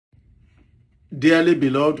Dearly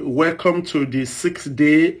beloved, welcome to the 6th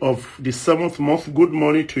day of the 7th month. Good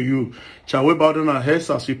morning to you. Shall we bow down our heads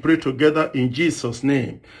as we pray together in Jesus'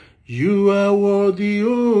 name? You are worthy, O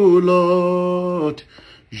Lord.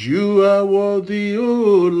 You are worthy, O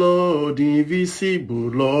Lord, invisible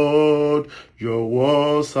Lord. Your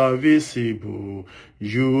words are visible.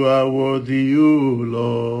 You are worthy, O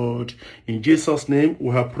Lord. In Jesus' name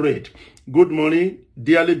we have prayed. Good morning,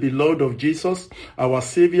 dearly beloved of Jesus, our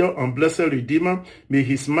Savior and blessed Redeemer. May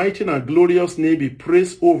his mighty and glorious name be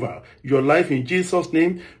praised over your life in Jesus'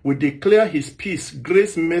 name. We declare his peace,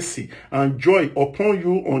 grace, mercy, and joy upon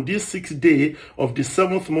you on this 6th day of the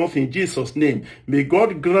 7th month in Jesus' name. May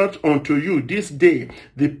God grant unto you this day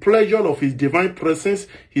the pleasure of his divine presence,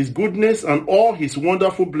 his goodness, and all his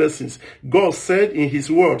wonderful blessings. God said in his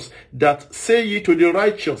words that, say ye to the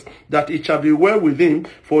righteous, that it shall be well with him,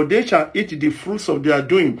 for they shall eat the fruits of their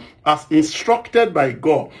doing, as instructed by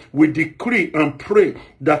God. We decree and pray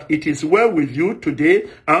that it is well with you today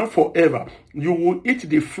and forever. You will eat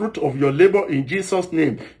the fruit of your labor in Jesus'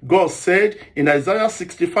 name. God said in Isaiah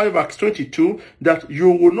 65 verse 22 that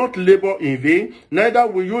you will not labor in vain, neither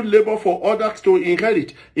will you labor for others to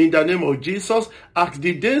inherit. In the name of Jesus, as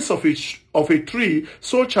the days of a tree,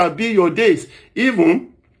 so shall be your days. Even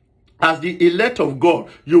as the elect of God,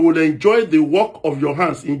 you will enjoy the work of your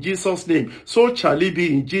hands in Jesus' name. So shall it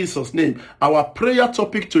be in Jesus' name. Our prayer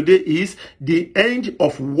topic today is the end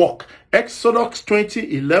of work. Exodus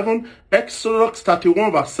 20:11, Exodus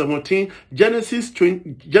 31 verse 17, Genesis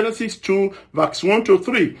 2 verse 1 to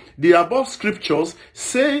 3. The above scriptures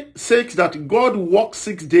says that God worked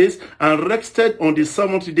 6 days and rested on the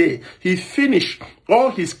 7th day. He finished all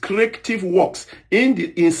his creative works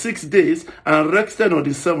in 6 days and rested on the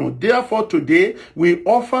 7th. Therefore, today we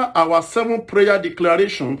offer our 7th prayer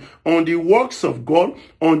declaration on the works of God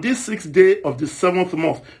on this 6th day of the 7th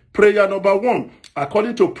month. Prayer number 1,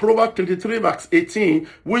 according to Proverbs 23 verse 18,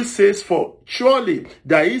 which says, for surely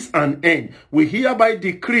there is an end. We hereby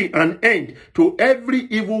decree an end to every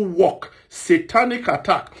evil work, satanic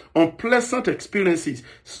attack, unpleasant experiences,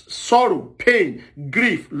 sorrow, pain,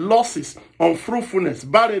 grief, losses, unfruitfulness,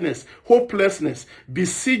 barrenness, hopelessness,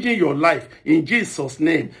 besieging your life in Jesus'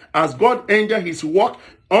 name. As God ended his work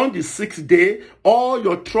on the 6th day, all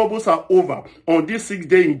your troubles are over on this 6th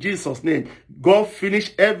day in Jesus' name. God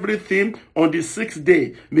finished everything on the 6th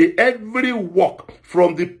day. May every work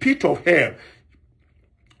from the pit of hell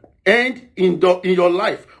end in your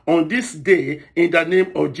life on this day in the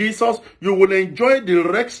name of Jesus. You will enjoy the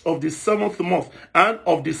rest of the 7th month and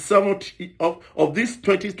of the 7th of this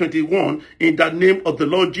 2021 in the name of the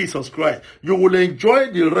Lord Jesus Christ. You will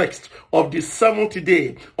enjoy the rest of the 7th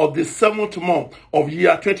day of the 7th month of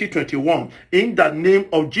year 2021 in the name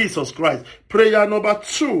of Jesus Christ. Prayer number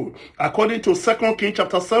 2, according to 2 Kings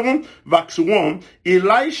chapter 7 verse 1,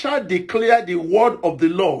 Elisha declared the word of the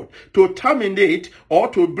Lord to terminate or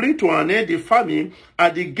to bring to an end the famine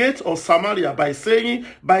at the gates of Samaria by saying,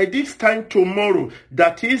 by this time tomorrow,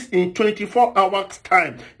 that is in 24 hours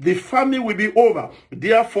time, the famine will be over.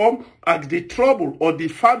 Therefore, as the trouble or the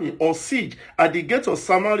famine or siege at the gates of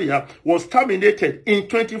Samaria was terminated in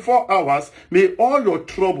 24 hours, may all your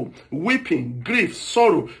trouble, weeping, grief,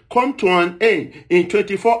 sorrow come to an end in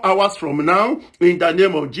 24 hours from now. In the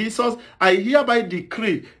name of Jesus, I hereby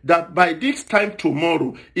decree that by this time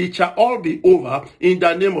tomorrow, it shall all be over. In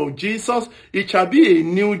the name of Jesus, it shall be a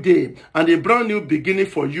new day and a brand new beginning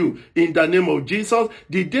for you. In the name of Jesus,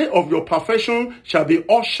 the day of your perfection shall be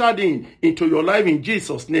ushered into your life in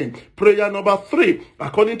Jesus' name. Prayer number 3,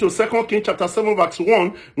 according to 2 Kings chapter 7 verse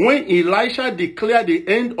 1, when Elisha declared the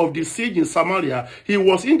end of the siege in Samaria, he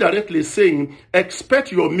was indirectly saying,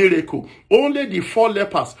 expect your miracle. Only the 4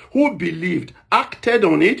 lepers who believed acted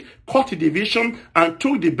on it, caught the vision, and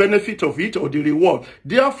took the benefit of it or the reward.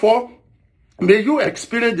 Therefore, may you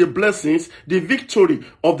experience the blessings, the victory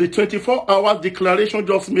of the 24-hour declaration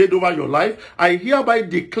just made over your life. I hereby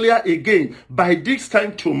declare again, by this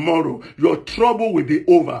time tomorrow, your trouble will be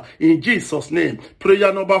over. In Jesus' name.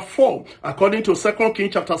 Prayer number 4, according to 2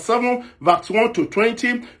 Kings chapter 7, verse 1 to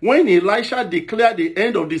 20, when Elisha declared the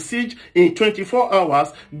end of the siege in 24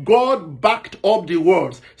 hours, God backed up the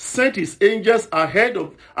words, sent his angels ahead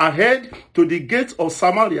to the gates of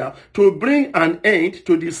Samaria to bring an end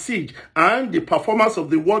to the siege and the performance of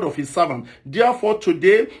the word of his servant. Therefore,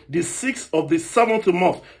 today, the 6th of the 7th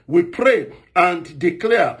month, we pray and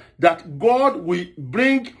declare that God will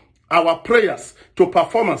bring our prayers to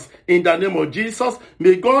performance in the name of Jesus.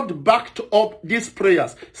 May God back up these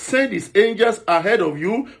prayers. Send his angels ahead of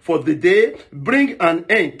you for the day. Bring an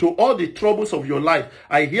end to all the troubles of your life.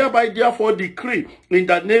 I hereby therefore decree in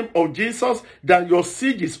the name of Jesus that your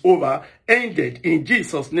siege is over, ended in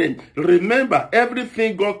Jesus' name. Remember,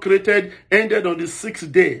 everything God created ended on the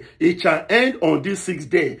 6th day. It shall end on this 6th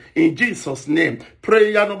day in Jesus' name.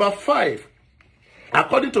 Prayer number 5.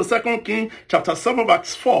 According to 2 Kings chapter 7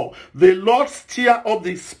 verse 4, the Lord stir up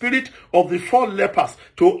the spirit of the 4 lepers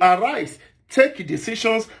to arise, take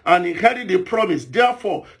decisions, and inherit the promise.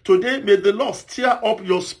 Therefore, today may the Lord stir up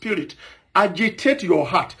your spirit, agitate your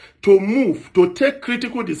heart to move, to take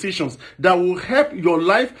critical decisions that will help your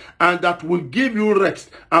life and that will give you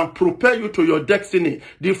rest and prepare you to your destiny.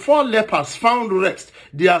 The 4 lepers found rest.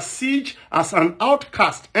 Their siege as an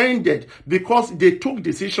outcast ended because they took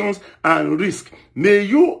decisions and risk. May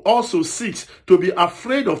you also cease to be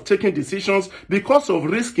afraid of taking decisions because of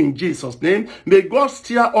risk in Jesus' name. May God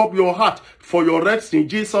stir up your heart for your rest in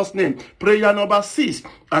Jesus' name. Prayer number 6.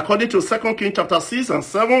 According to 2 Kings chapter 6 and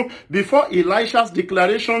 7, before Elisha's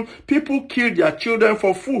declaration, people killed their children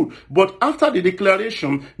for food. But after the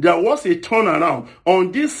declaration, there was a turnaround.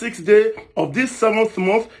 On this 6th day of this 7th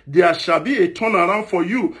month, there shall be a turnaround for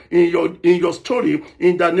you in your story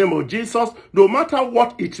in the name of Jesus. No matter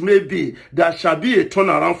what it may be, there shall be a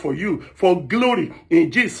turnaround for you for glory in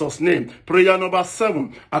Jesus' name. Prayer number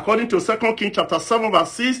 7. According to 2 Kings chapter 7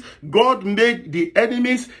 verse 6, God made the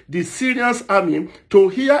enemies, the Syrians army, to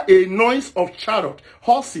hear a noise of chariot,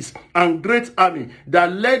 horses, and great army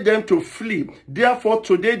that led them to flee. Therefore,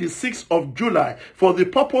 today, the 6th of July, for the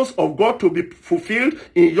purpose of God to be fulfilled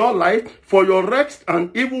in your life, for your rest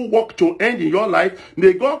and evil work to end in your life,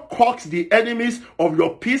 may God cause the enemies of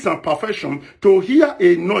your peace and perfection to hear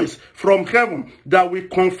a noise from heaven that will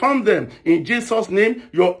confirm them in Jesus' name.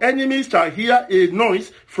 Your enemies shall hear a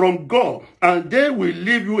noise from God, and they will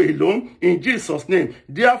leave you alone in Jesus' name.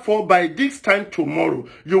 Therefore, by this time tomorrow,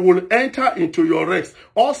 you will enter into your rest.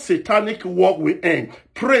 All satanic work will end.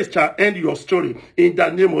 Praise shall end your story in the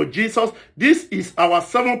name of Jesus. This is our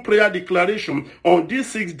 7th prayer declaration on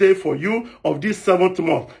this 6th day for you of this 7th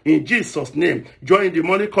month. In Jesus' name, joy in the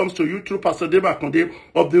morning comes to you through Pastor Deba Konde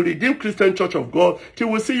of the Redeemed Christian Church of God. Till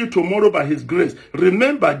we see you tomorrow by his grace.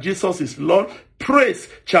 Remember, Jesus is Lord. Praise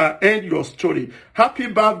shall end your story. Happy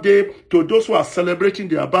birthday to those who are celebrating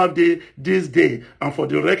their birthday this day and for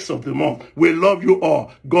the rest of the month. We love you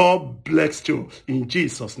all. God bless you. In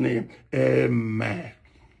Jesus' name, amen.